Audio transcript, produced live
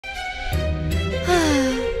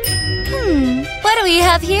What do we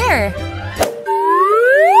have here?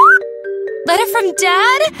 Letter from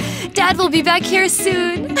Dad? Dad will be back here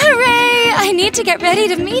soon. Hooray! I need to get ready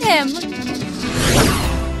to meet him.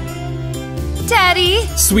 Daddy!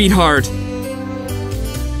 Sweetheart.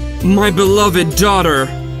 My beloved daughter.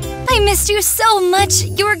 I missed you so much.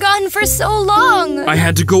 You were gone for so long. I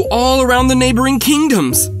had to go all around the neighboring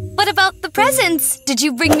kingdoms. What about the presents? Did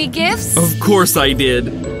you bring me gifts? Of course I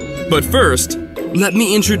did. But first, let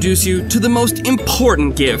me introduce you to the most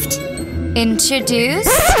important gift. Introduce?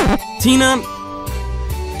 Tina,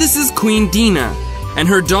 this is Queen Dina and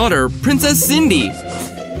her daughter, Princess Cindy.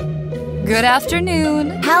 Good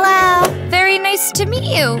afternoon. Hello. Very nice to meet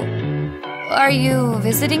you. Are you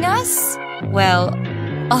visiting us? Well,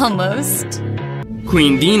 almost.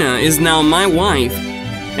 Queen Dina is now my wife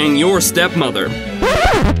and your stepmother.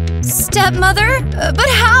 Stepmother? But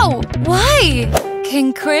how? Why?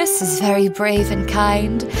 King Chris is very brave and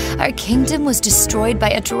kind. Our kingdom was destroyed by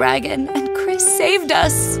a dragon, and Chris saved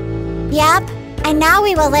us. Yep, and now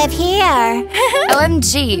we will live here.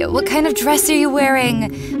 OMG, what kind of dress are you wearing?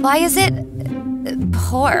 Why is it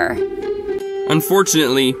poor?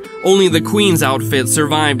 Unfortunately, only the Queen's outfit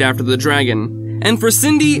survived after the dragon. And for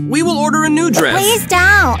Cindy, we will order a new dress. Please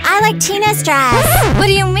don't. I like Tina's dress. What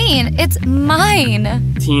do you mean? It's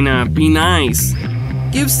mine. Tina, be nice.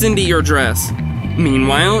 Give Cindy your dress.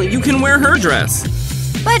 Meanwhile, you can wear her dress.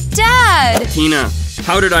 But Dad! Tina,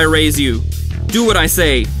 how did I raise you? Do what I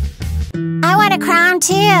say. I want a crown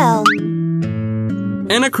too.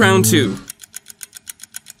 And a crown too.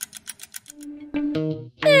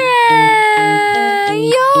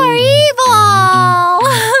 You're evil!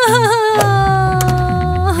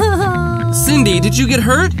 Cindy, did you get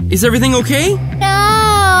hurt? Is everything okay? No!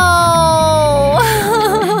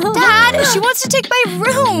 Dad, she wants to take my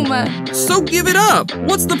room! So give it up!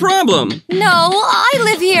 What's the problem? No, I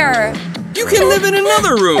live here! You can live in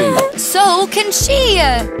another room! So can she!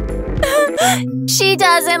 She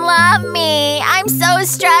doesn't love me. I'm so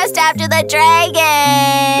stressed after the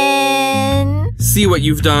dragon. See what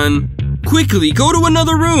you've done? Quickly, go to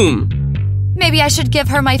another room! Maybe I should give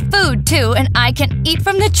her my food too, and I can eat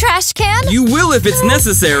from the trash can? You will if it's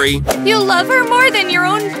necessary! You love her more than your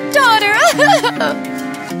own daughter!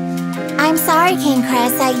 I'm sorry, King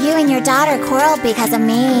Chris, that you and your daughter quarreled because of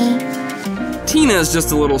me. Tina's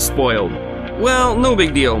just a little spoiled. Well, no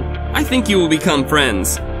big deal. I think you will become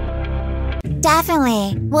friends.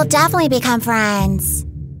 Definitely. We'll definitely become friends.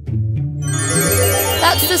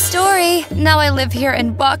 That's the story. Now I live here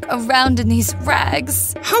and walk around in these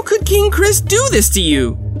rags. How could King Chris do this to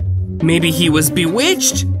you? Maybe he was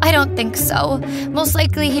bewitched? I don't think so. Most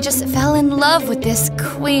likely he just fell in love with this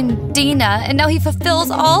Queen Dina, and now he fulfills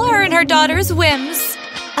all her and her daughter's whims.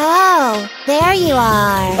 Oh, there you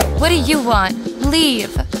are. What do you want?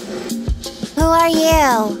 Leave. Who are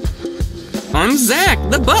you? I'm Zach,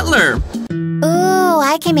 the butler. Ooh,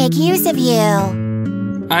 I can make use of you.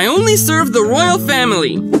 I only serve the royal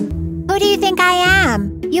family. Who do you think I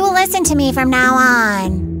am? You will listen to me from now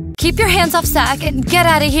on. Keep your hands off Zach and get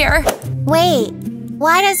out of here. Wait,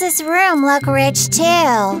 why does this room look rich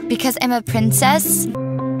too? Because I'm a princess?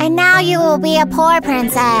 And now you will be a poor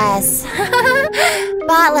princess.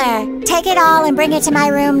 Butler, take it all and bring it to my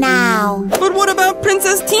room now. But what about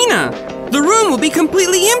Princess Tina? The room will be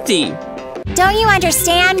completely empty. Don't you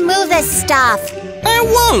understand? Move this stuff. I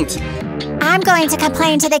won't. I'm going to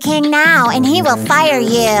complain to the king now, and he will fire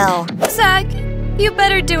you. Zach, you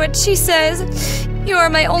better do what she says. You are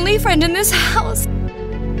my only friend in this house.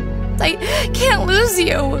 I can't lose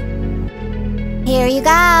you. Here you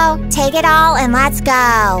go. Take it all and let's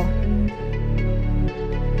go.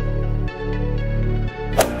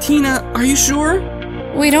 Tina, are you sure?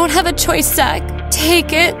 We don't have a choice, Zach.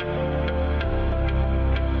 Take it.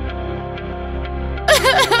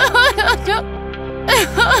 No.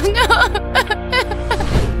 No.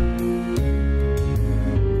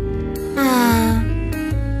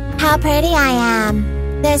 How pretty I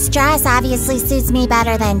am. This dress obviously suits me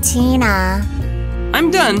better than Tina.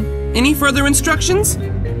 I'm done. Any further instructions?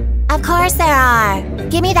 Of course there are.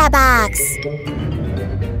 Give me that box.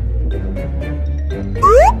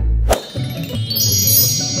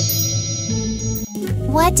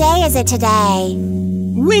 What day is it today?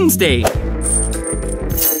 Wednesday.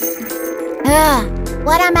 Ugh,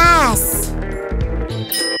 what a mess.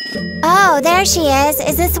 Oh, there she is.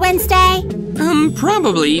 Is this Wednesday?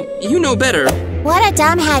 Probably. You know better. What a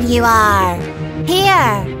dumbhead you are.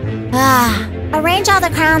 Here. Arrange all the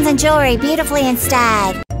crowns and jewelry beautifully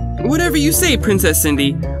instead. Whatever you say, Princess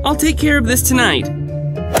Cindy. I'll take care of this tonight.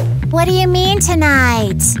 What do you mean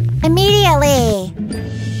tonight? Immediately.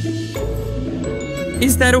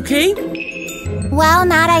 Is that okay? Well,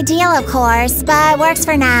 not ideal, of course, but works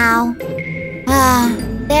for now.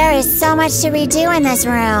 There is so much to redo in this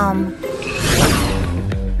room.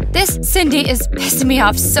 This Cindy is pissing me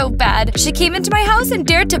off so bad. She came into my house and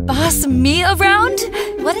dared to boss me around?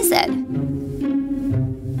 What is it?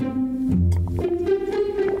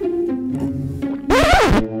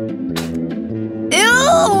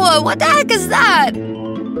 Ew! What the heck is that?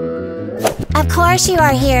 Of course you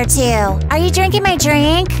are here, too. Are you drinking my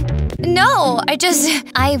drink? No,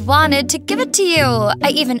 I wanted to give it to you. I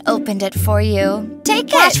even opened it for you. Take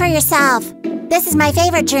it. Watch for yourself. This is my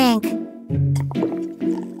favorite drink.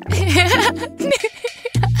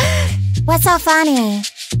 What's so funny?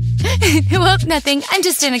 Well, nothing. I'm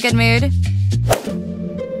just in a good mood.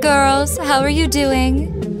 Girls, how are you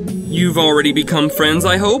doing? You've already become friends,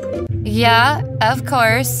 I hope? Yeah, of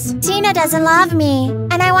course. Tina doesn't love me,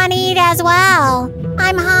 and I want to eat as well.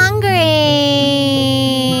 I'm hungry.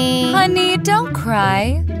 Honey, don't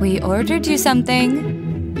cry. We ordered you something.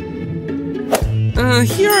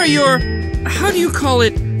 Here are your, how do you call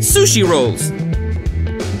it, sushi rolls.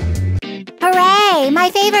 Hooray, my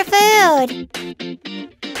favorite food.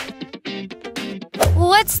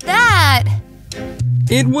 What's that?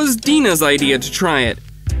 It was Dina's idea to try it.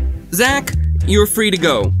 Zach, you're free to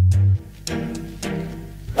go.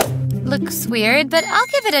 Looks weird, but I'll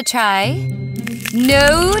give it a try.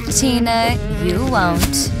 No, Tina, you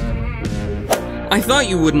won't. I thought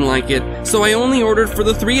you wouldn't like it, so I only ordered for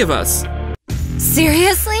the 3 of us.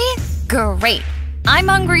 Seriously? Great. I'm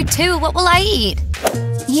hungry too. What will I eat?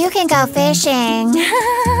 You can go fishing.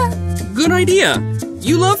 Good idea.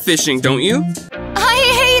 You love fishing, don't you? I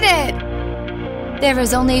hate it. There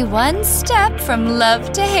is only one step from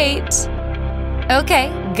love to hate.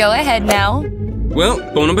 Okay, go ahead now. Well,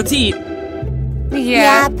 bon appetit.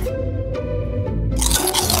 Yeah. Yep.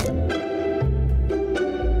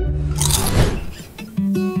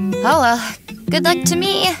 Oh well, good luck to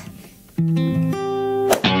me.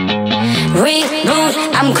 Reboot,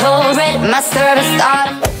 I'm cold red, my service start.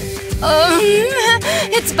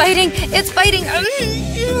 It's biting, it's biting.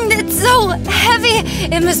 It's so heavy.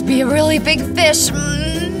 It must be a really big fish.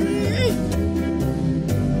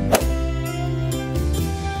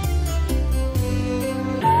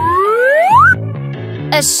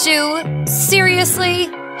 A shoe? Seriously?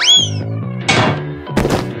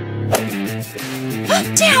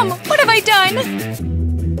 Damn, what have I done?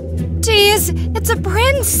 Jeez, it's a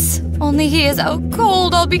prince. Only he is out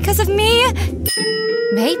cold all because of me.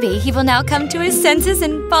 Maybe he will now come to his senses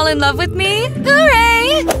and fall in love with me.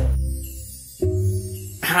 Hooray!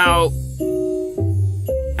 How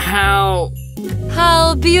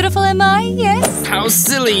How beautiful am I? Yes? How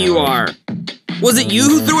silly you are. Was it you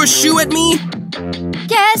who threw a shoe at me?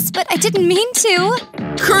 Yes, but I didn't mean to.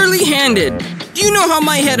 Curly-handed. Do you know how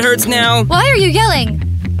my head hurts now? Why are you yelling?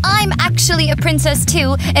 I'm actually a princess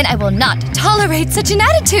too, and I will not tolerate such an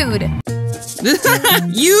attitude.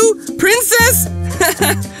 You? Princess?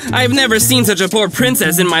 I've never seen such a poor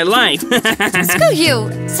princess in my life. Screw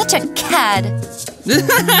you, such a cad.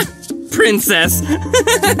 Princess.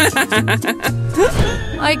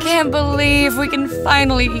 I can't believe we can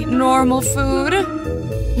finally eat normal food.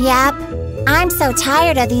 Yep. I'm so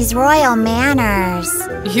tired of these royal manners.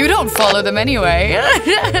 You don't follow them anyway.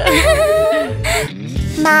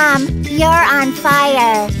 Mom, you're on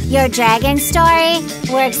fire. Your dragon story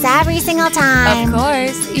works every single time. Of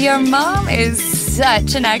course, your mom is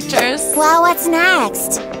such an actress. Well, what's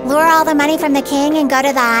next? Lure all the money from the king and go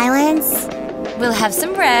to the islands? We'll have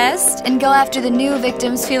some rest and go after the new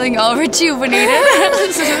victims feeling all rejuvenated.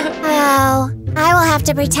 Oh, I will have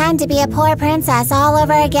to pretend to be a poor princess all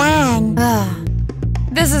over again.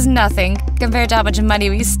 This is nothing compared to how much money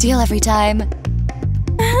we steal every time.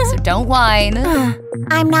 So don't whine.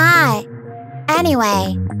 I'm not.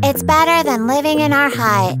 Anyway, it's better than living in our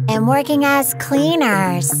hut and working as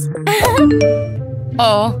cleaners.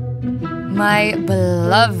 Oh, my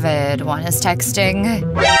beloved one is texting.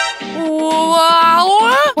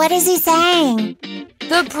 Wow! What is he saying?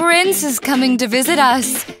 The prince is coming to visit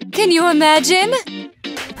us. Can you imagine?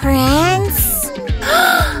 Prince?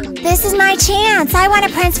 This is my chance. I want a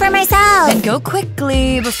prince for myself. Then go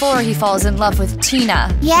quickly before he falls in love with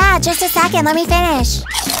Tina. Yeah, just a second. Let me finish.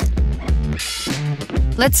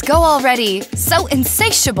 Let's go already. So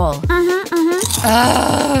insatiable.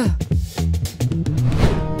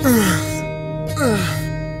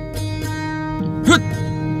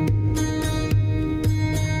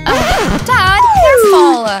 Dad,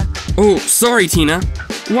 careful! Oh, sorry, Tina.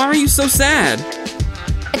 Why are you so sad?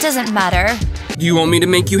 It doesn't matter. Do you want me to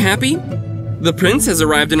make you happy? The prince has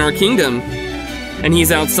arrived in our kingdom. and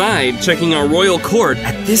he's outside checking our royal court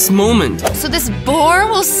at this moment. So this boar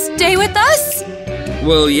will stay with us?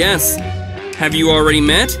 Well, yes. Have you already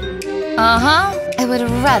met? Uh-huh. I would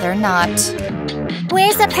rather not.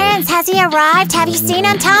 Where's the prince? Has he arrived? Have you seen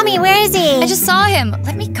him? Tell me, where is he? I just saw him.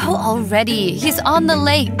 Let me go already. He's on the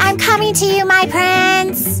lake. I'm coming to you, my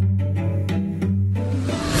prince.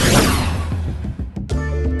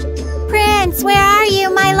 Prince, where are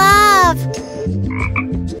you, my love?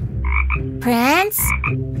 Prince?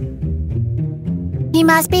 He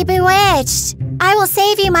must be bewitched. I will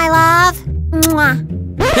save you, my love. Mwah.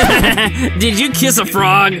 Did you kiss a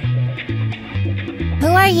frog? Who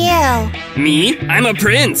are you? Me? I'm a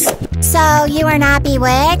prince. So, you are not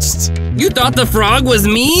bewitched? You thought the frog was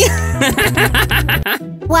me?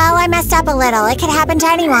 Well, I messed up a little. It could happen to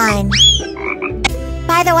anyone.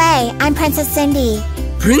 By the way, I'm Princess Cindy.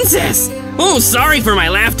 Princess? Oh, sorry for my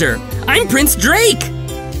laughter. I'm Prince Drake.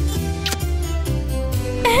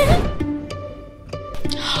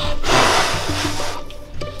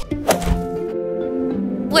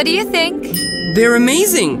 What do you think? They're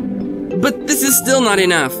amazing. But this is still not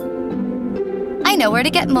enough. I know where to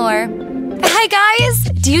get more. Hi, guys!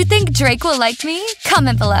 Do you think Drake will like me?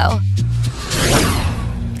 Comment below.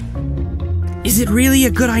 Is it really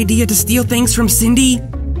a good idea to steal things from Cindy?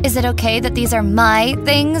 Is it okay that these are my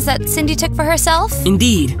things that Cindy took for herself?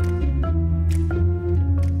 Indeed.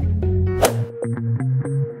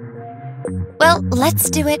 Well, let's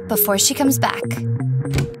do it before she comes back.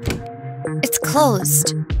 It's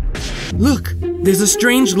closed. Look, there's a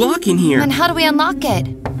strange lock in here. And how do we unlock it?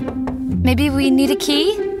 Maybe we need a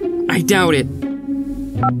key? I doubt it.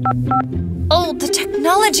 Oh, the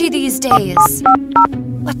technology these days.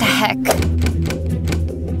 What the heck?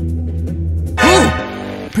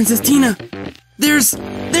 Oh! Princess Tina, there's...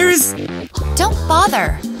 Don't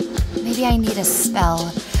bother. Maybe I need a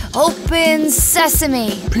spell. Open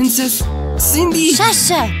sesame. Princess Cindy...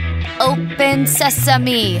 Shasha! Open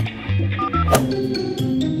sesame.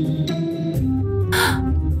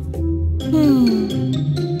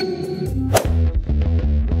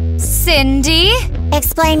 Cindy?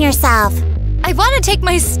 Explain yourself. I want to take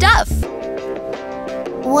my stuff.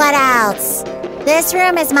 What else? This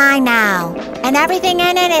room is mine now, and everything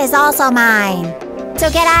in it is also mine. So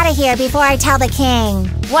get out of here before I tell the king.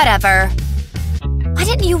 Whatever. Why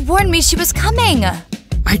didn't you warn me she was coming?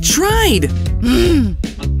 I tried!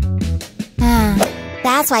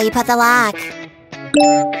 That's why you put the lock.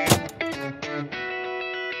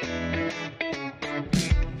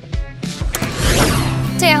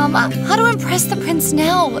 Damn, how to impress the prince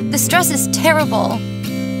now? This dress is terrible.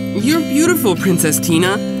 You're beautiful, Princess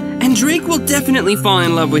Tina, and Drake will definitely fall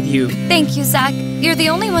in love with you. Thank you, Zach. You're the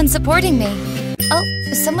only one supporting me. Oh,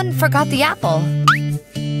 someone forgot the apple.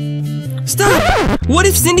 Stop! What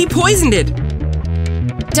if Cindy poisoned it?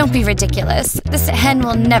 Don't be ridiculous. This hen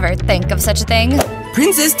will never think of such a thing.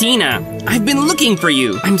 Princess Tina, I've been looking for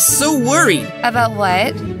you. I'm so worried. About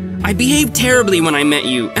what? I behaved terribly when I met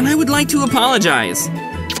you, and I would like to apologize.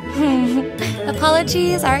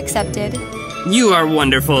 Apologies are accepted. You are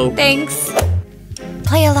wonderful. Thanks.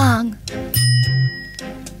 Play along.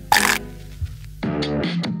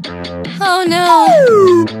 Oh no!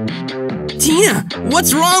 Tina,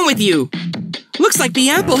 what's wrong with you? Looks like the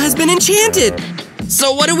apple has been enchanted.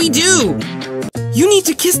 So what do we do? You need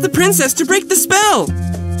to kiss the princess to break the spell.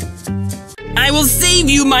 I will save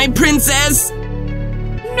you, my princess.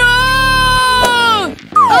 No!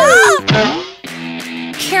 Ah!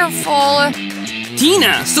 Careful.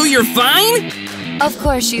 Tina, so you're fine? Of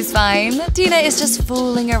course she's fine. Tina is just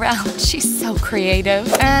fooling around. She's so creative.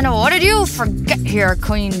 And what did you forget here,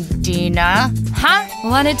 Queen Tina? Huh?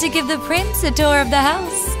 Wanted to give the prince a tour of the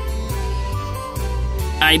house.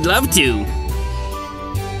 I'd love to.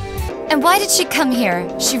 And why did she come here?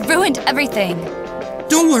 She ruined everything.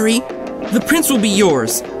 Don't worry. The prince will be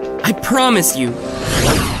yours. I promise you.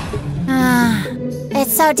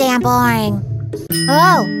 It's so damn boring.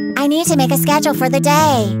 Oh, I need to make a schedule for the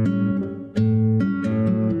day.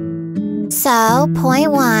 So,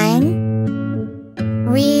 point 1,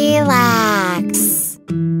 relax.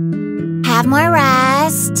 Have more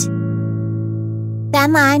rest.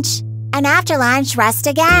 Then lunch, and after lunch, rest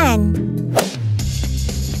again.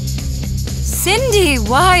 Cindy,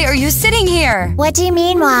 why are you sitting here? What do you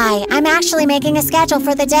mean, why? I'm actually making a schedule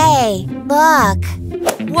for the day. Look.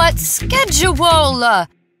 What schedule?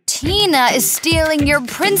 Tina is stealing your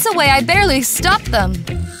prince away. I barely stopped them.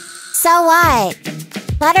 So what?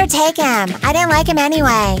 Let her take him. I didn't like him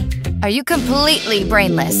anyway. Are you completely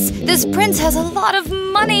brainless? This prince has a lot of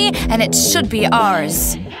money, and it should be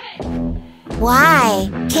ours. Why?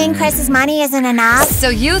 King Chris's money isn't enough? So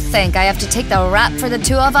you think I have to take the rap for the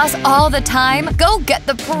two of us all the time? Go get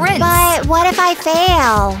the prince! But what if I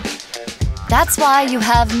fail? That's why you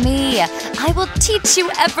have me. I will teach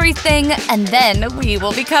you everything, and then we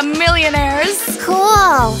will become millionaires. Cool!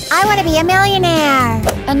 I want to be a millionaire!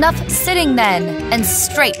 Enough sitting then, and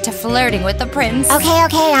straight to flirting with the prince.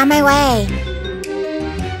 Okay, on my way.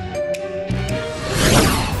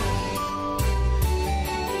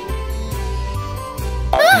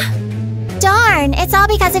 Darn, it's all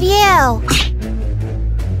because of you!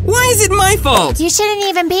 Why is it my fault? You shouldn't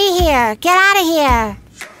even be here. Get out of here.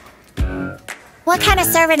 What kind of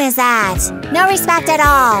servant is that? No respect at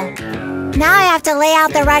all. Now I have to lay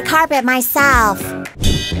out the red carpet myself.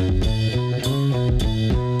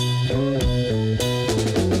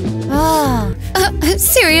 Oh.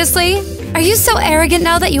 Seriously? Are you so arrogant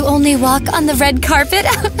now that you only walk on the red carpet?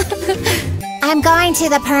 I'm going to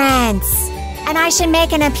the prince. And I should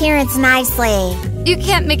make an appearance nicely. You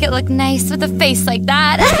can't make it look nice with a face like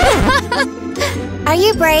that. Are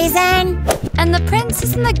you brazen? And the prince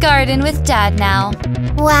is in the garden with Dad now.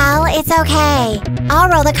 Well, it's okay. I'll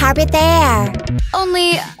roll the carpet there.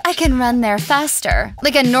 Only I can run there faster,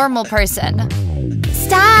 like a normal person.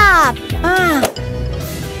 Stop!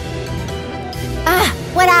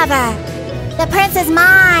 Whatever. The prince is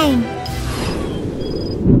mine.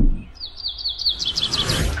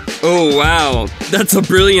 Oh, wow. That's a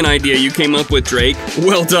brilliant idea you came up with, Drake.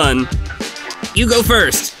 Well done. You go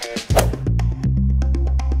first.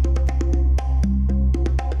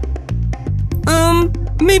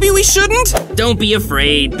 Maybe we shouldn't? Don't be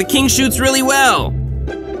afraid. The king shoots really well.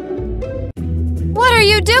 What are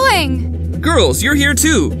you doing? Girls, you're here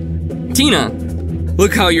too. Tina,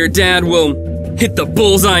 look how your dad will hit the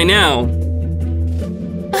bullseye now.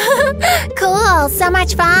 Cool, so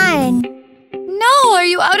much fun. No, are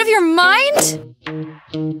you out of your mind?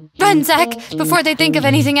 Run, Zach, before they think of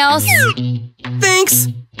anything else. Thanks.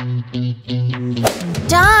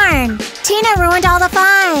 Darn, Tina ruined all the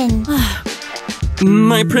fun.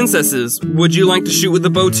 My princesses, would you like to shoot with the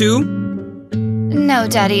bow too? No,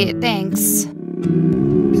 Daddy, thanks.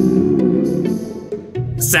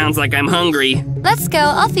 Sounds like I'm hungry. Let's go,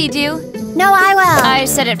 I'll feed you. No, I will. I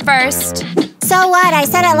said it first. So what? I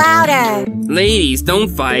said it louder. Ladies, don't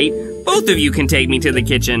fight. Both of you can take me to the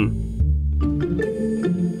kitchen.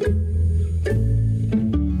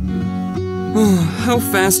 How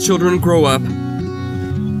fast children grow up.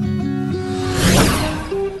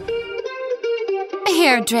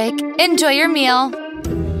 Here, Drake, enjoy your meal.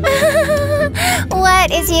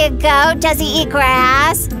 What, is he a goat? Does he eat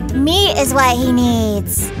grass? Meat is what he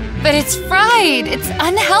needs. But it's fried. It's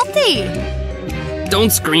unhealthy. Don't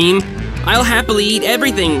scream. I'll happily eat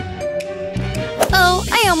everything. Oh,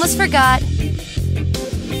 I almost forgot.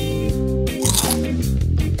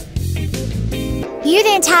 You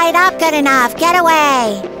didn't tie it up good enough. Get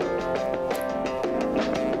away.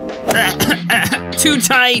 Too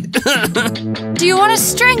tight. Do you want to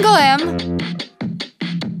strangle him?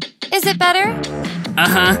 Is it better?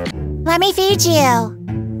 Uh-huh. Let me feed you.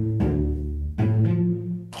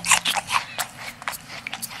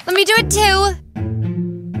 Let me do it too.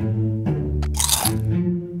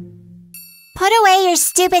 Put away your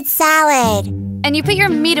stupid salad. And you put your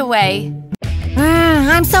meat away.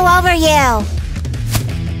 I'm so over you.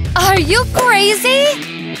 Are you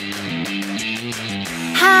crazy?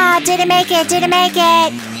 Ha, didn't make it, didn't make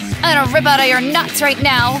it. I'm gonna rip out of your nuts right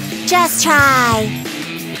now. Just try.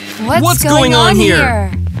 What's going on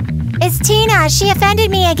here? It's Tina, she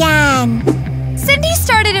offended me again. Cindy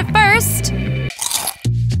started it first.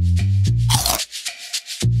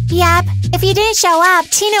 Yep, if you didn't show up,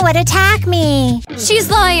 Tina would attack me.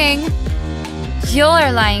 She's lying.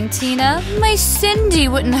 You're lying, Tina. My Cindy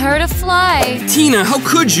wouldn't hurt a fly. Tina, how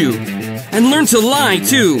could you? And learn to lie,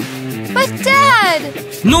 too. But Dad!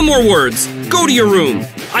 No more words. Go to your room.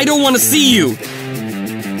 I don't want to see you.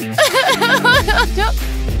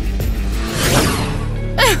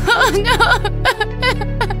 No.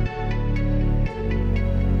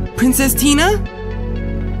 Princess Tina?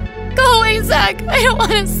 Go away, Zach. I don't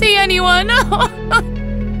want to see anyone.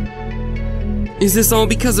 Is this all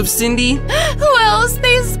because of Cindy? Who else?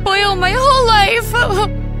 They spoil my whole life.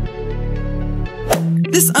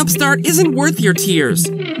 This upstart isn't worth your tears.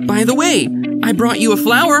 By the way, I brought you a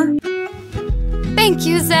flower. Thank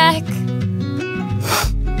you, Zach.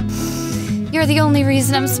 You're the only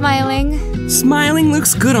reason I'm smiling. Smiling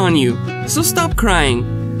looks good on you, so stop crying.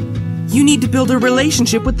 You need to build a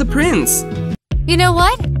relationship with the prince. You know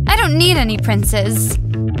what? I don't need any princes.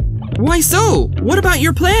 Why so? What about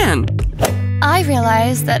your plan? I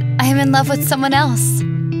realize that I am in love with someone else.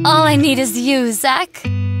 All I need is you, Zach.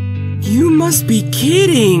 You must be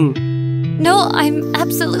kidding! No, I'm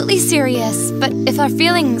absolutely serious, but if our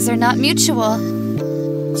feelings are not mutual...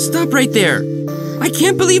 Stop right there! I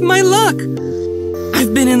can't believe my luck!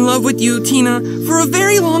 I've been in love with you, Tina, for a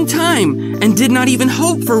very long time, and did not even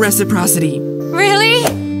hope for reciprocity. Really?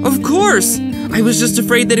 Of course! I was just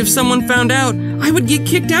afraid that if someone found out, I would get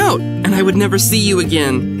kicked out, and I would never see you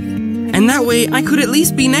again. And that way, I could at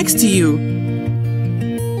least be next to you.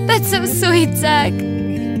 That's so sweet, Zach.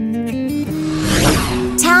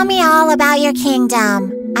 Tell me all about your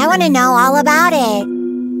kingdom. I want to know all about it.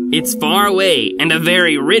 It's far away, and a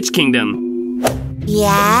very rich kingdom.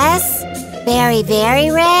 Yes? Very, very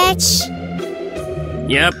rich?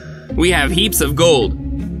 Yep, we have heaps of gold.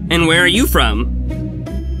 And where are you from?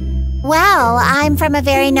 Well, I'm from a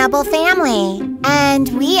very noble family. And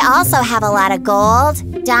we also have a lot of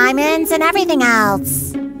gold, diamonds, and everything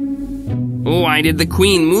else. Why did the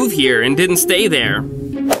queen move here and didn't stay there?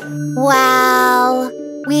 Well,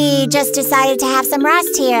 we just decided to have some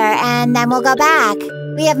rest here, and then we'll go back.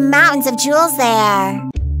 We have mountains of jewels there.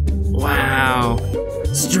 Wow,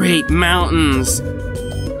 straight mountains.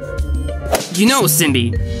 You know,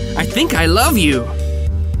 Cindy, I think I love you.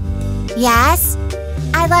 Yes?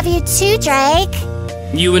 I love you too, Drake.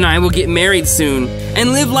 You and I will get married soon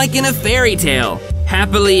and live like in a fairy tale,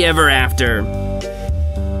 happily ever after.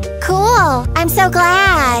 Cool, I'm so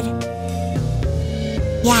glad.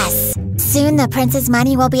 Yes, soon the prince's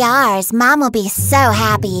money will be ours. Mom will be so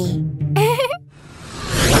happy.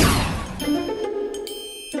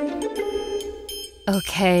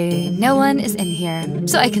 Okay, no one is in here,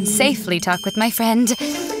 so I can safely talk with my friend.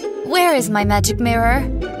 Where is my magic mirror?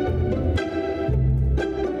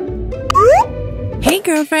 Hey,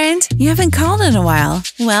 girlfriend. You haven't called in a while.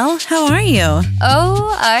 Well, how are you?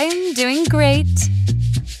 Oh, I'm doing great.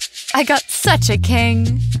 I got such a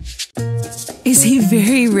king. Is he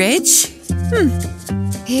very rich?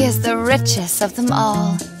 He is the richest of them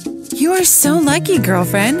all. You are so lucky,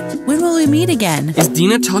 girlfriend. When will we meet again? Is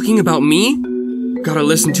Dina talking about me? Gotta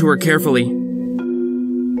listen to her carefully.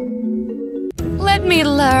 Let me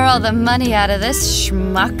lure all the money out of this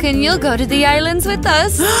schmuck and you'll go to the islands with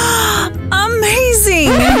us.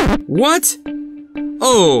 Amazing! What?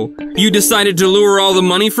 Oh, you decided to lure all the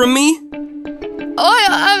money from me?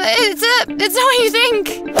 It's not what you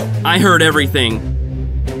think. I heard everything.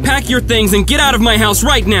 Pack your things and get out of my house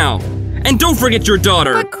right now! And don't forget your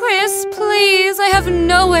daughter! But Chris, please, I have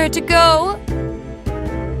nowhere to go.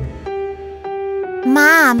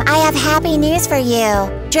 Mom, I have happy news for you.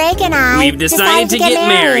 Drake and I We've decided to get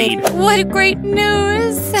married. What great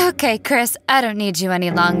news. Okay, Chris, I don't need you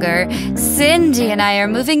any longer. Cindy and I are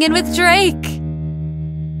moving in with Drake.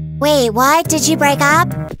 Wait, what? Did you break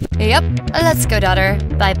up? Yep, let's go, daughter.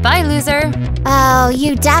 Bye-bye, loser. Oh,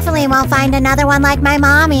 you definitely won't find another one like my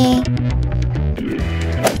mommy.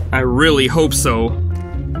 I really hope so.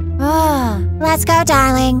 Oh, let's go,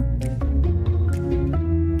 darling.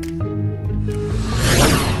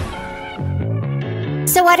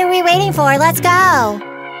 So what are we waiting for? Let's go.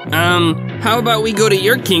 How about we go to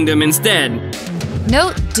your kingdom instead?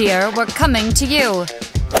 No, dear, we're coming to you.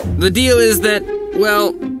 The deal is that,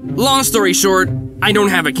 well, long story short, I don't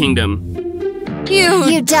have a kingdom.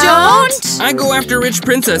 You don't? I go after rich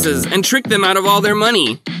princesses and trick them out of all their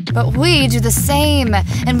money. But we do the same,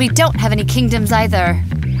 and we don't have any kingdoms either.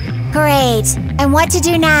 Great. And what to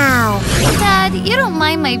do now? Dad, you don't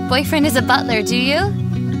mind my boyfriend is a butler, do you?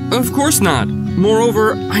 Of course not.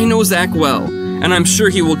 Moreover, I know Zach well, and I'm sure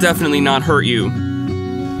he will definitely not hurt you.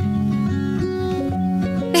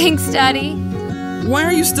 Thanks, Daddy. Why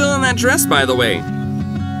are you still in that dress, by the way?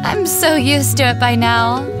 I'm so used to it by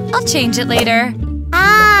now. I'll change it later.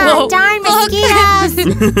 Ah, Whoa. darn mosquitoes!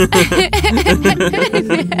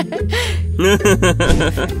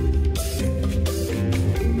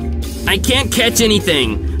 I can't catch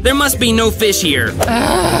anything. There must be no fish here.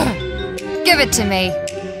 Give it to me.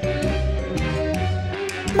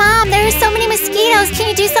 Mom, there are so many mosquitoes. Can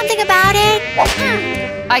you do something about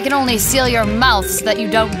it? I can only seal your mouth so that you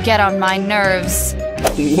don't get on my nerves.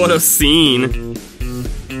 What a scene.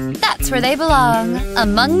 That's where they belong,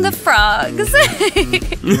 among the frogs.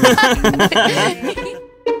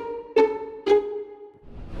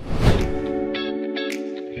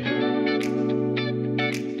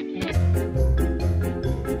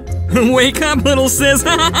 Wake up, little sis.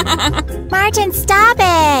 Martin, stop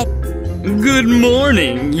it! Good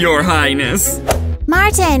morning, Your Highness.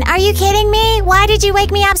 Martin, are you kidding me? Why did you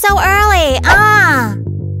wake me up so early?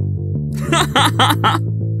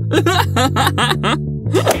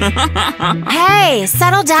 Hey,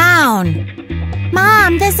 settle down.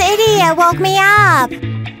 Mom, this idiot woke me up.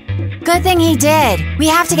 Good thing he did. We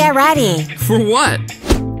have to get ready. For what?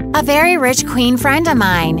 A very rich queen friend of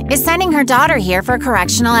mine is sending her daughter here for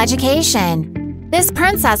correctional education. This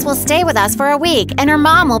princess will stay with us for a week, and her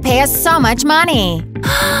mom will pay us so much money.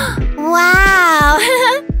 Wow!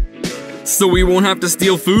 So we won't have to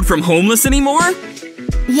steal food from homeless anymore?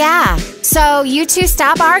 Yeah, so you two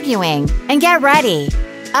stop arguing and get ready.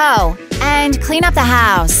 Oh, and clean up the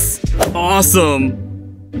house.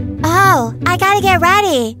 Awesome! Oh, I gotta get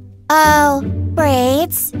ready. Oh,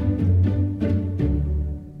 braids.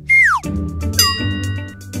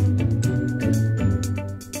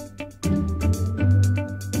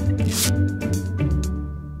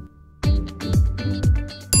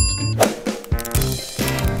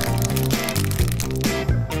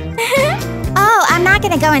 Oh, I'm not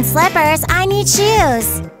gonna go in slippers. I need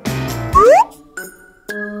shoes.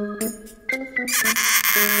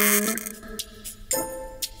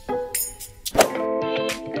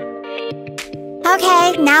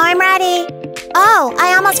 Okay, now I'm ready. Oh,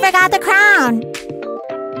 I almost forgot the crown.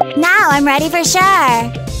 Now I'm ready for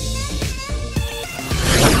sure.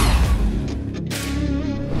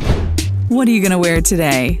 What are you gonna wear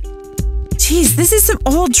today? Geez, this is some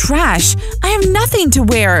old trash. I have nothing to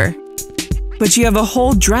wear. But you have a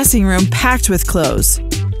whole dressing room packed with clothes.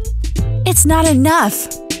 It's not enough.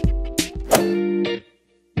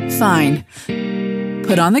 Fine.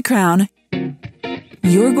 Put on the crown.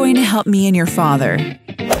 You're going to help me and your father.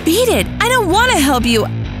 Beat it! I don't want to help you!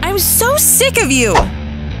 I'm so sick of you!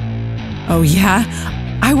 Oh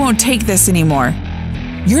yeah? I won't take this anymore.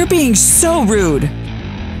 You're being so rude.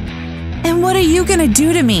 And what are you gonna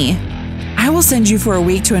do to me? I will send you for a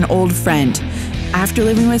week to an old friend. After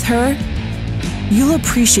living with her, you'll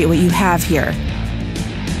appreciate what you have here.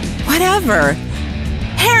 Whatever.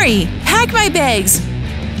 Harry, pack my bags.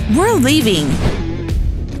 We're leaving.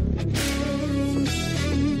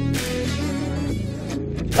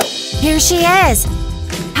 Here she is.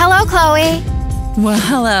 Hello, Chloe. Well,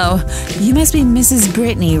 hello. You must be Mrs.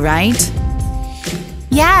 Brittany, right?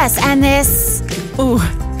 Yes, and this… Ooh,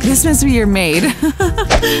 this must be your maid.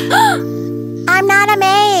 I'm not a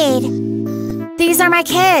maid. These are my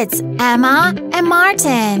kids, Emma and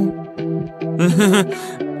Martin.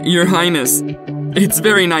 Your Highness, it's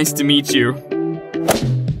very nice to meet you.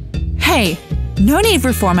 Hey, no need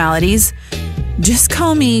for formalities. Just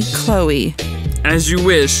call me Chloe. As you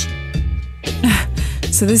wish.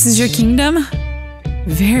 So this is your kingdom?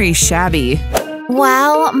 Very shabby.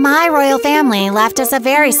 Well, my royal family left us a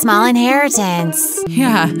very small inheritance.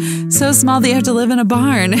 Yeah, so small that you have to live in a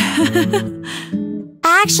barn.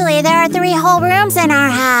 Actually, there are 3 whole rooms in our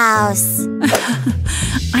house.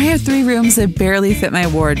 I have 3 rooms that barely fit my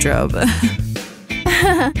wardrobe.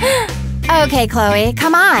 Okay, Chloe,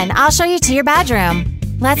 come on. I'll show you to your bedroom.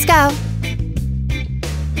 Let's go.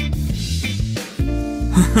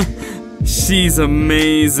 She's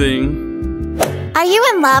amazing. Are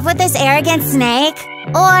you in love with this arrogant snake?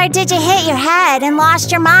 Or did you hit your head and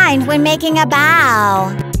lost your mind when making a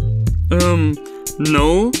bow?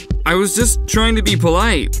 No. I was just trying to be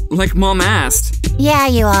polite, like Mom asked. Yeah,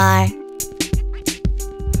 you are.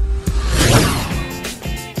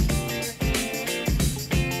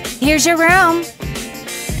 Here's your room.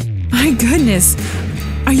 My goodness,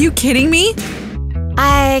 are you kidding me?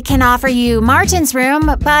 I can offer you Martin's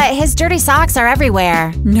room, but his dirty socks are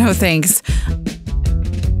everywhere. No thanks.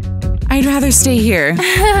 I'd rather stay here.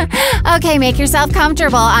 Okay, make yourself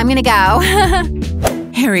comfortable. I'm gonna go.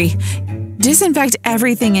 Harry, disinfect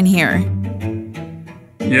everything in here.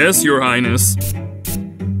 Yes, Your Highness.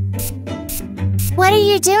 What are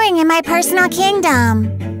you doing in my personal kingdom?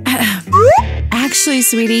 Actually,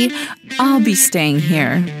 sweetie, I'll be staying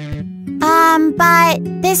here. But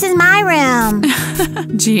this is my room.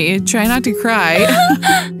 Gee, try not to cry.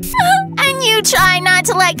 And you try not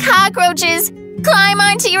to let cockroaches climb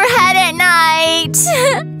onto your head at night.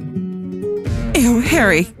 Ew,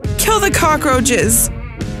 Harry, kill the cockroaches.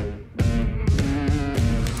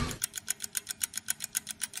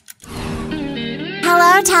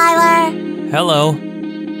 Hello, Tyler. Hello.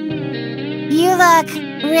 You look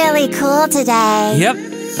really cool today. Yep.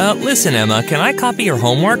 Listen, Emma, can I copy your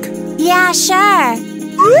homework? Yeah, sure.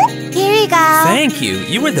 Here you go. Thank you.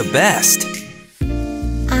 You were the best.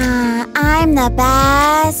 I'm the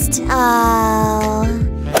best. Oh.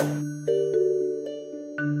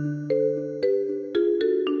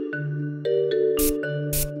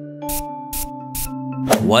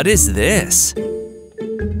 What is this?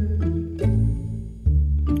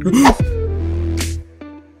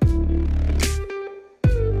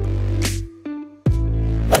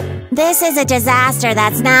 This is a disaster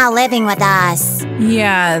that's now living with us.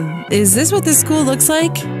 Yeah, is this what this school looks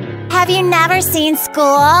like? Have you never seen school?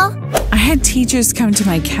 I had teachers come to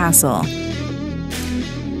my castle.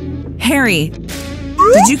 Harry,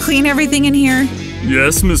 did you clean everything in here?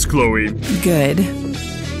 Yes, Miss Chloe. Good.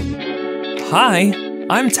 Hi,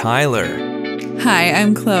 I'm Tyler. Hi,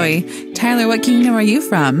 I'm Chloe. Tyler, what kingdom are you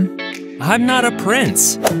from? I'm not a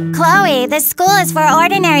prince. Chloe, this school is for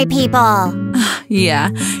ordinary people. Yeah,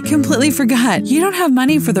 completely forgot. You don't have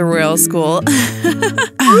money for the royal school.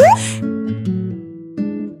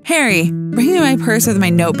 Harry, bring me my purse with my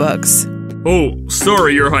notebooks. Oh,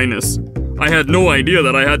 sorry, Your Highness. I had no idea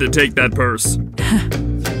that I had to take that purse.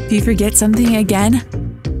 If you forget something again,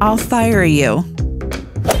 I'll fire you.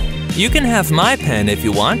 You can have my pen if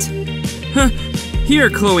you want. Here,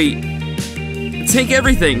 Chloe. Take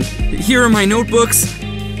everything. Here are my notebooks,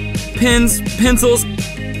 pens, pencils,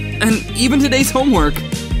 and even today's homework.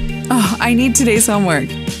 Oh, I need today's homework.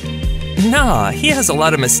 Nah, he has a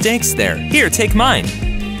lot of mistakes there. Here, take mine.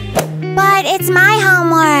 But it's my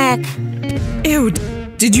homework. Ew,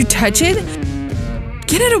 did you touch it?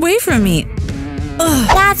 Get it away from me. Ugh.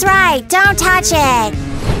 That's right, don't touch it.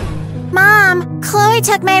 Mom, Chloe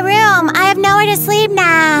took my room. I have nowhere to sleep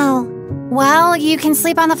now. Well, you can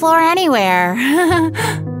sleep on the floor anywhere.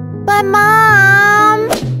 But Mom!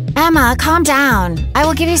 Emma, calm down. I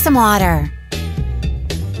will give you some water.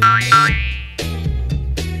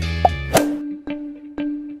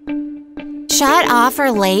 Shut off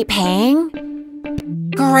for late paying?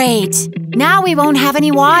 Great. Now we won't have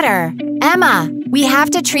any water. Emma, we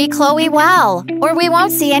have to treat Chloe well, or we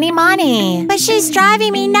won't see any money. But she's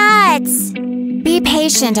driving me nuts. Be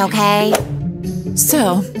patient, okay?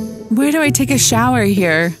 So, where do I take a shower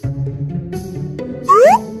here?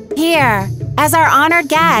 Here, as our honored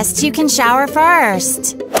guest, you can shower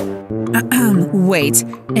first. Wait,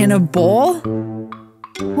 in a bowl?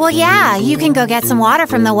 Well, yeah, you can go get some water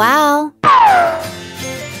from the well.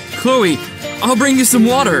 Chloe, I'll bring you some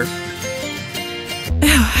water. Ew,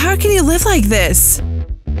 how can you live like this?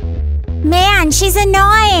 Man, she's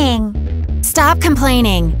annoying. Stop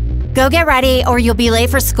complaining. Go get ready or you'll be late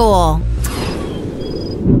for school.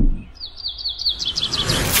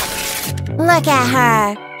 Look at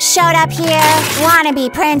her. Showed up here,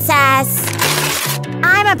 wannabe princess.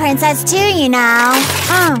 I'm a princess too, you know.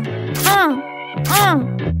 Oh,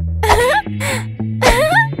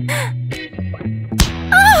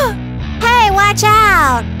 hey, watch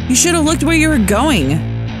out. You should have looked where you were going.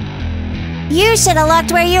 You should have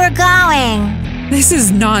looked where you were going. This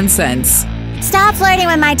is nonsense. Stop flirting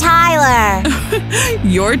with my Tyler.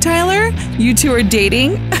 You're Tyler? You two are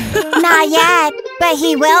dating? Not yet, but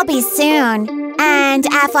he will be soon. And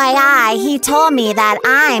FYI, he told me that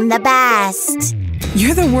I'm the best.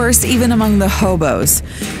 You're the worst even among the hobos.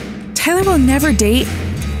 Tyler will never date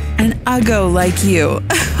an uggo like you.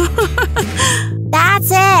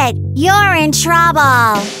 That's it. You're in trouble.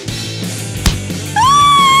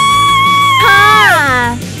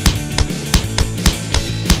 Huh?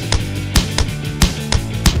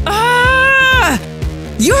 Ah!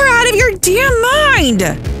 You're out of your damn mind!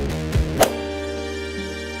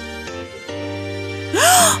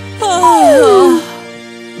 Oh.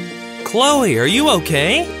 Chloe, are you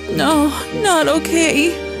okay? No, not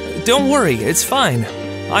okay. Don't worry, it's fine.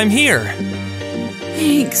 I'm here.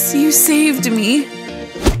 Thanks, you saved me.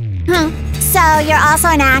 So you're also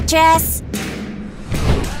an actress?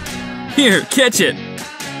 Here, catch it.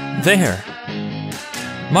 There.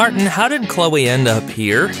 Martin, how did Chloe end up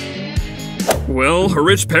here? Well, her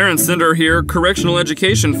rich parents sent her here correctional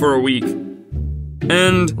education for a week.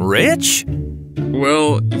 And, Rich?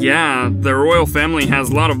 well, yeah, the royal family has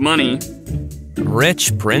a lot of money.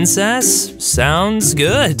 Rich princess? Sounds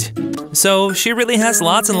good. So she really has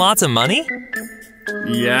lots and lots of money?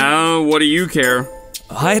 Yeah, what do you care?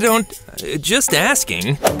 I don't... just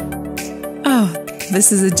asking. Oh,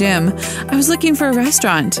 this is a gym. I was looking for a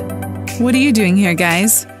restaurant. What are you doing here,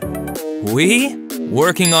 guys? We?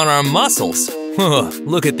 Working on our muscles.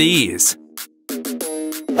 Look at these.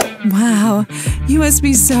 Wow, you must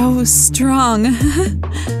be so strong.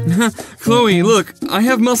 Chloe, look, I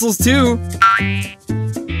have muscles too.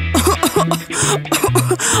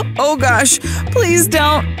 Oh gosh, please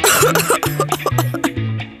don't.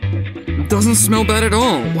 Doesn't smell bad at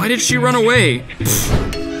all. Why did she run away?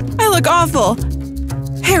 I look awful.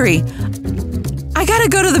 Harry, I gotta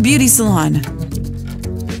go to the beauty salon.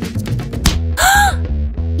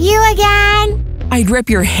 You again? I'd rip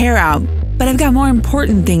your hair out, but I've got more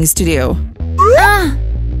important things to do.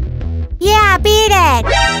 Yeah, beat it.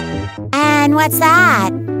 And what's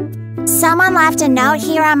that? Someone left a note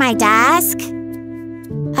here on my desk?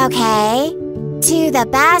 Okay. To the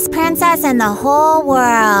best princess in the whole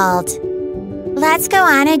world. Let's go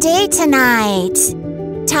on a date tonight.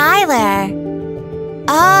 Tyler.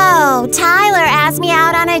 Oh, Tyler asked me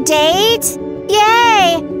out on a date?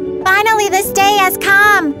 Yay! Finally, this day has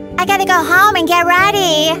come. I gotta go home and get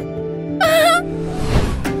ready.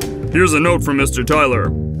 Here's a note from Mr. Tyler.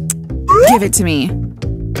 Give it to me.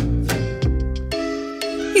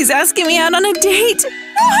 He's asking me out on a date.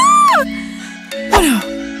 Oh no.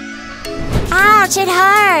 Ouch, it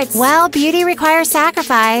hurts. Well, beauty requires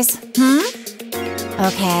sacrifice.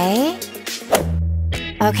 Okay.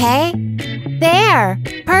 Okay. There.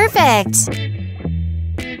 Perfect.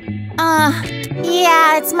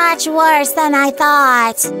 Yeah, it's much worse than I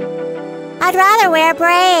thought. I'd rather wear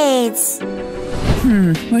braids.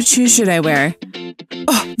 What shoes should I wear?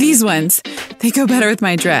 Oh, these ones. They go better with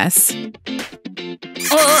my dress.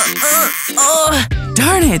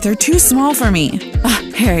 Darn it, they're too small for me.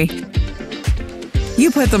 Harry, you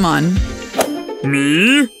put them on.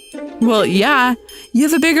 Me? Well, yeah, you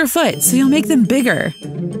have a bigger foot, so you'll make them bigger.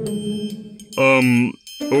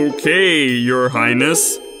 Okay, Your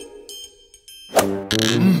Highness.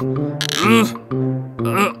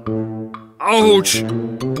 Ouch!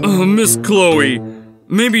 Miss Chloe,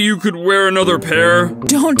 maybe you could wear another pair?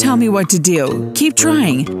 Don't tell me what to do. Keep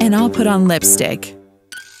trying, and I'll put on lipstick.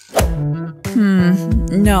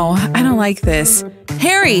 No, I don't like this.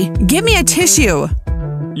 Harry, give me a tissue.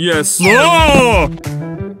 Yes. Oh!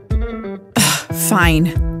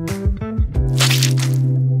 Fine.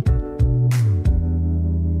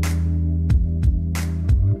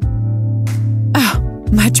 Oh,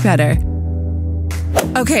 much better.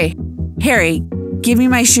 Okay, Harry, give me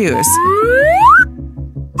my shoes.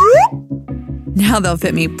 Now they'll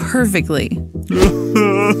fit me perfectly.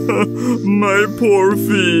 My poor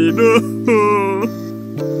feet.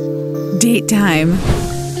 Date time.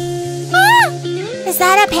 Is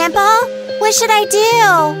that a pimple? What should I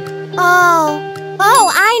do? Oh,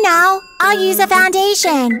 I know. I'll use a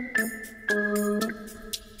foundation.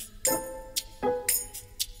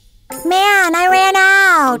 Man, I ran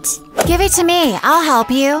out. Give it to me. I'll help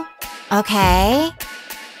you. Okay.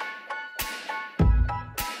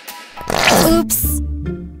 Oops.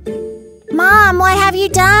 Mom, what have you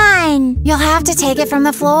done? You'll have to take it from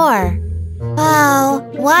the floor. Oh,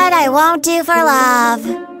 what I won't do for love.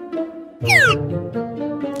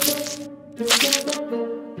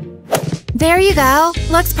 There you go.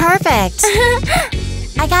 Looks perfect.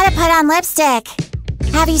 I gotta put on lipstick.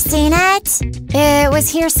 Have you seen it? It was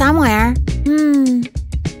here somewhere.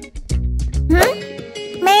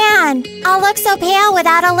 Man, I'll look so pale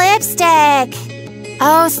without a lipstick.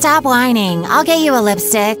 Oh, stop whining. I'll get you a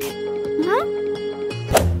lipstick.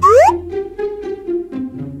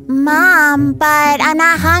 Mom, but I'm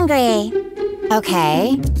not hungry.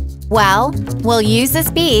 Okay. Well, we'll use this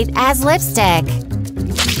bead as lipstick.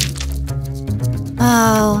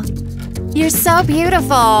 Oh, you're so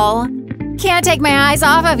beautiful. Can't take my eyes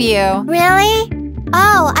off of you. Really?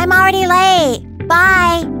 Oh, I'm already late.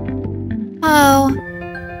 Bye. Oh,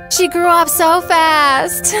 she grew up so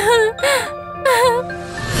fast.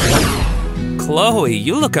 Chloe,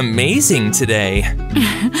 you look amazing today.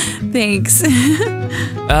 Thanks.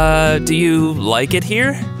 Do you like it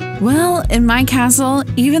here? Well, in my castle,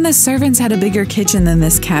 even the servants had a bigger kitchen than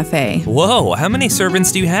this cafe. Whoa, how many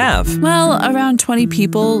servants do you have? Well, around 20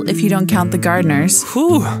 people if you don't count the gardeners.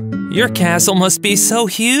 Whew, your castle must be so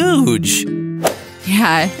huge.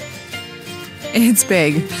 Yeah, it's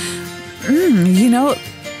big. You know,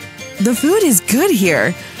 the food is good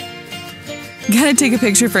here. Gotta take a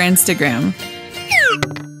picture for Instagram.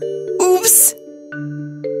 Oops!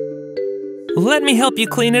 Let me help you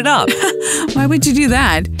clean it up. Why would you do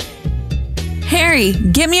that? Harry,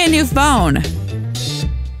 get me a new phone.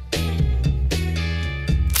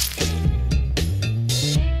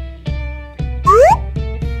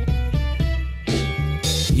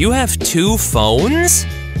 You have 2 phones?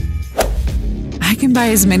 I can buy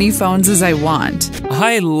as many phones as I want.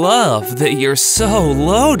 I love that you're so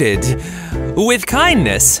loaded with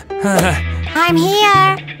kindness. I'm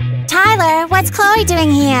here. Tyler, what's Chloe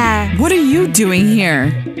doing here? What are you doing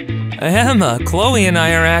here? Emma, Chloe and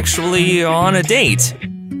I are actually on a date.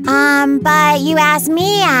 But you asked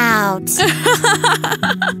me out.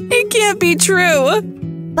 It can't be true.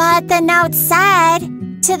 But the note said,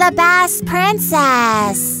 to the best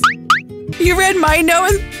princess. You read my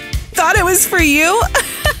note and thought it was for you?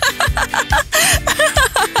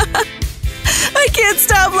 I can't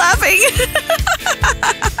stop laughing.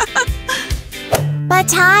 But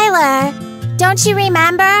Tyler, don't you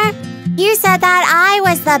remember? You said that I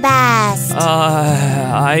was the best.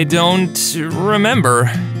 I don't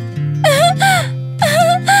remember.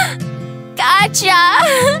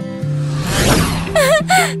 Gotcha!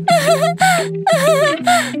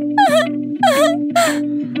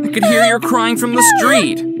 I could hear your crying from the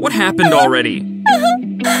street. What happened already?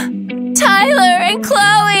 Tyler and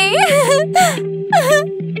Chloe!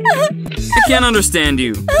 I can't understand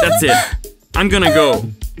you. That's it. I'm gonna go.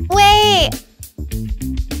 Wait!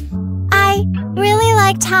 I really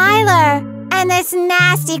like Tyler. And this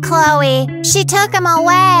nasty Chloe. She took him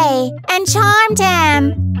away and charmed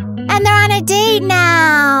him. And they're on a date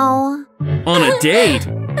now. On a date?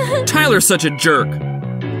 Tyler's such a jerk.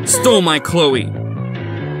 Stole my Chloe.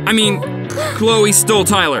 I mean, Chloe stole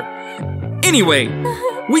Tyler. Anyway,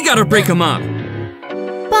 we gotta break him up.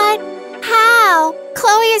 But how?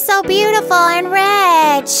 Chloe is so beautiful and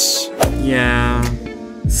rich. Yeah,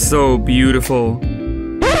 so beautiful.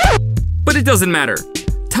 But it doesn't matter.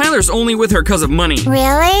 Tyler's only with her because of money.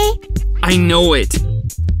 Really? I know it.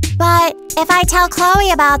 But if I tell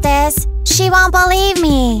Chloe about this, she won't believe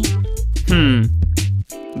me.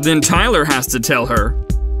 Then Tyler has to tell her.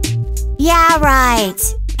 Yeah, right.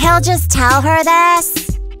 He'll just tell her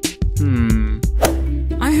this.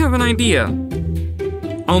 I have an idea.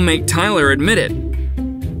 I'll make Tyler admit it.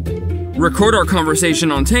 Record our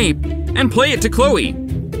conversation on tape and play it to Chloe.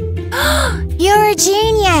 You're a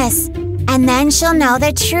genius. And then she'll know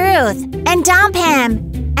the truth and dump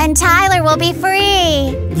him. And Tyler will be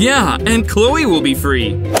free. Yeah, and Chloe will be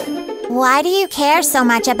free. Why do you care so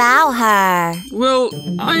much about her? Well,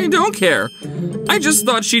 I don't care. I just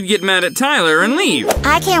thought she'd get mad at Tyler and leave.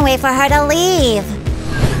 I can't wait for her to leave.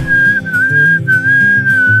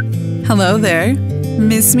 Hello there.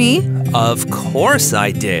 Miss me? Of course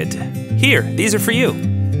I did. Here, these are for you.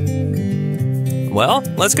 Well,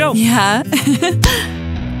 let's go. Yeah.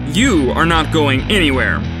 You are not going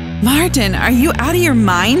anywhere. Martin, are you out of your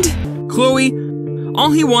mind? Chloe,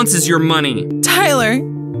 all he wants is your money. Tyler,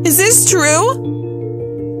 is this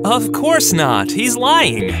true? Of course not. He's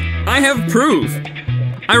lying. I have proof.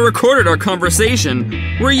 I recorded our conversation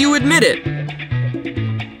where you admit it.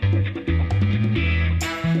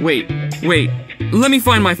 Wait. Let me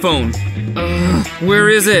find my phone. Where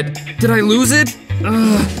is it? Did I lose it?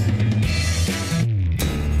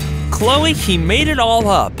 Chloe, he made it all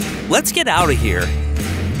up. Let's get out of here.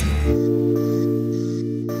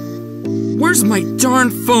 Where's my darn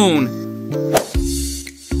phone?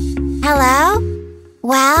 Hello?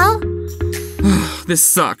 Well? This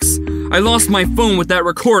sucks. I lost my phone with that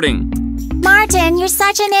recording. Martin, you're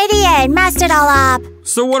such an idiot. Messed it all up.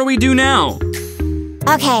 So what do we do now?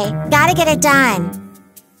 Okay, gotta get it done.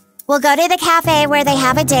 We'll go to the cafe where they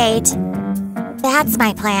have a date. That's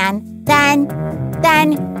my plan. Then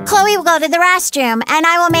Chloe will go to the restroom and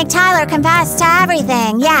I will make Tyler confess to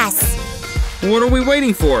everything, yes. What are we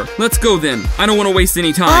waiting for? Let's go then. I don't want to waste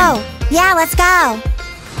any time. Oh, yeah, let's go.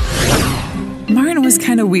 Martin was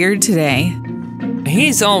kind of weird today.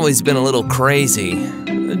 He's always been a little crazy.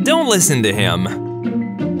 Don't listen to him.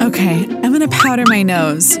 Okay, I'm gonna powder my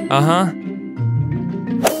nose. Uh-huh.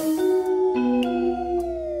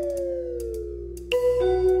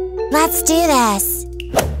 Let's do this.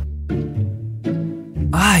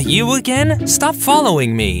 You again? Stop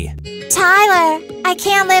following me. Tyler, I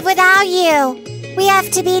can't live without you. We have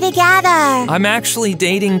to be together. I'm actually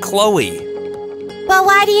dating Chloe. But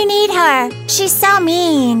why do you need her? She's so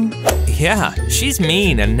mean. Yeah, she's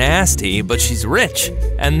mean and nasty, but she's rich,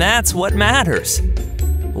 and that's what matters.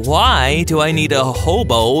 Why do I need a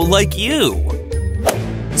hobo like you?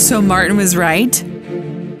 So Martin was right?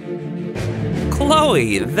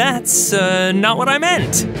 Chloe, that's not what I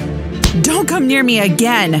meant. Don't come near me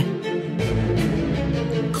again!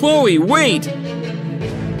 Chloe, wait!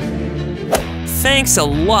 Thanks a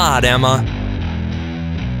lot, Emma.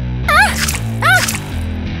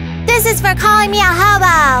 This is for calling me a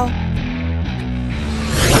hobo.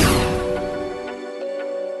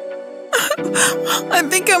 I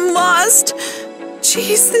think I'm lost.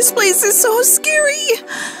 Jeez, this place is so scary.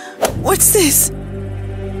 What's this?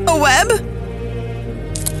 A web?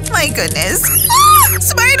 My goodness. Ah,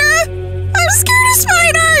 spider! I'm scared of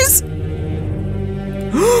spiders!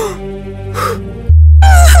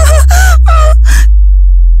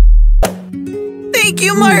 Thank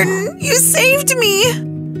you, Martin. You saved me.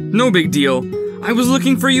 No big deal. I was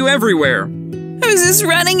looking for you everywhere. I was just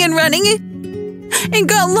running and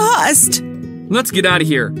got lost. Let's get out of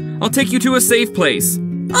here. I'll take you to a safe place.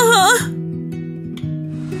 Uh-huh.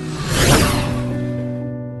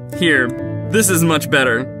 Here, this is much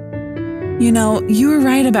better. You know, you were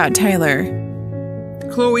right about Tyler.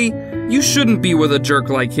 Chloe, you shouldn't be with a jerk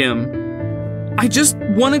like him. I just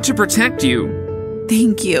wanted to protect you.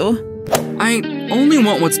 Thank you. I only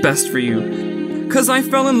want what's best for you. 'Cause I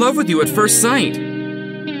fell in love with you at first sight.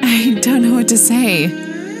 I I don't know what to say.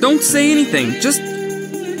 Don't say anything. Just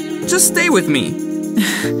stay with me.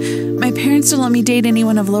 My parents don't let me date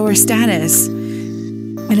anyone of lower status.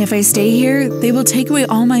 And if I stay here, they will take away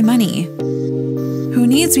all my money. Who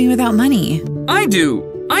needs me without money? I do.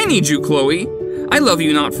 I need you, Chloe. I love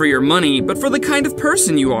you not for your money, but for the kind of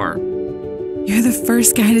person you are. You're the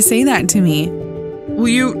first guy to say that to me. Will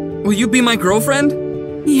you be my girlfriend?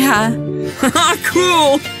 Yeah.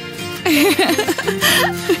 Cool!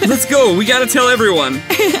 Let's go, we gotta tell everyone.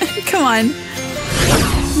 Come on.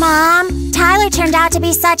 Mom, Tyler turned out to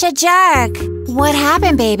be such a jerk. What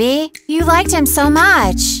happened, baby? You liked him so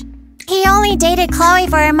much. He only dated Chloe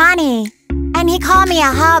for her money, and he called me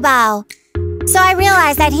a hobo. So I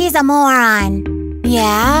realized that he's a moron.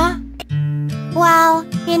 Yeah? Well,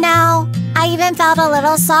 you know, I even felt a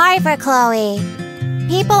little sorry for Chloe.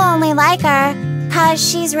 People only like her 'cause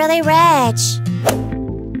she's really rich.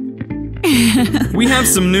 We have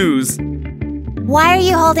some news. Why are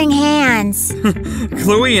you holding hands?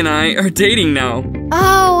 Chloe and I are dating now.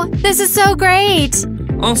 Oh, this is so great!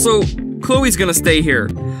 Also, Chloe's gonna stay here.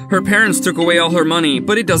 Her parents took away all her money,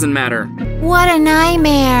 but it doesn't matter. What a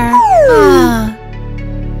nightmare.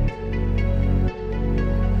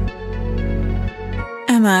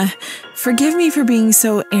 Emma, forgive me for being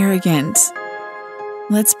so arrogant.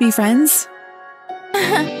 Let's be friends?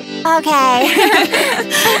 Okay.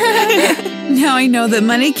 Now I know that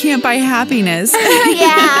money can't buy happiness.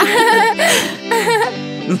 Yeah.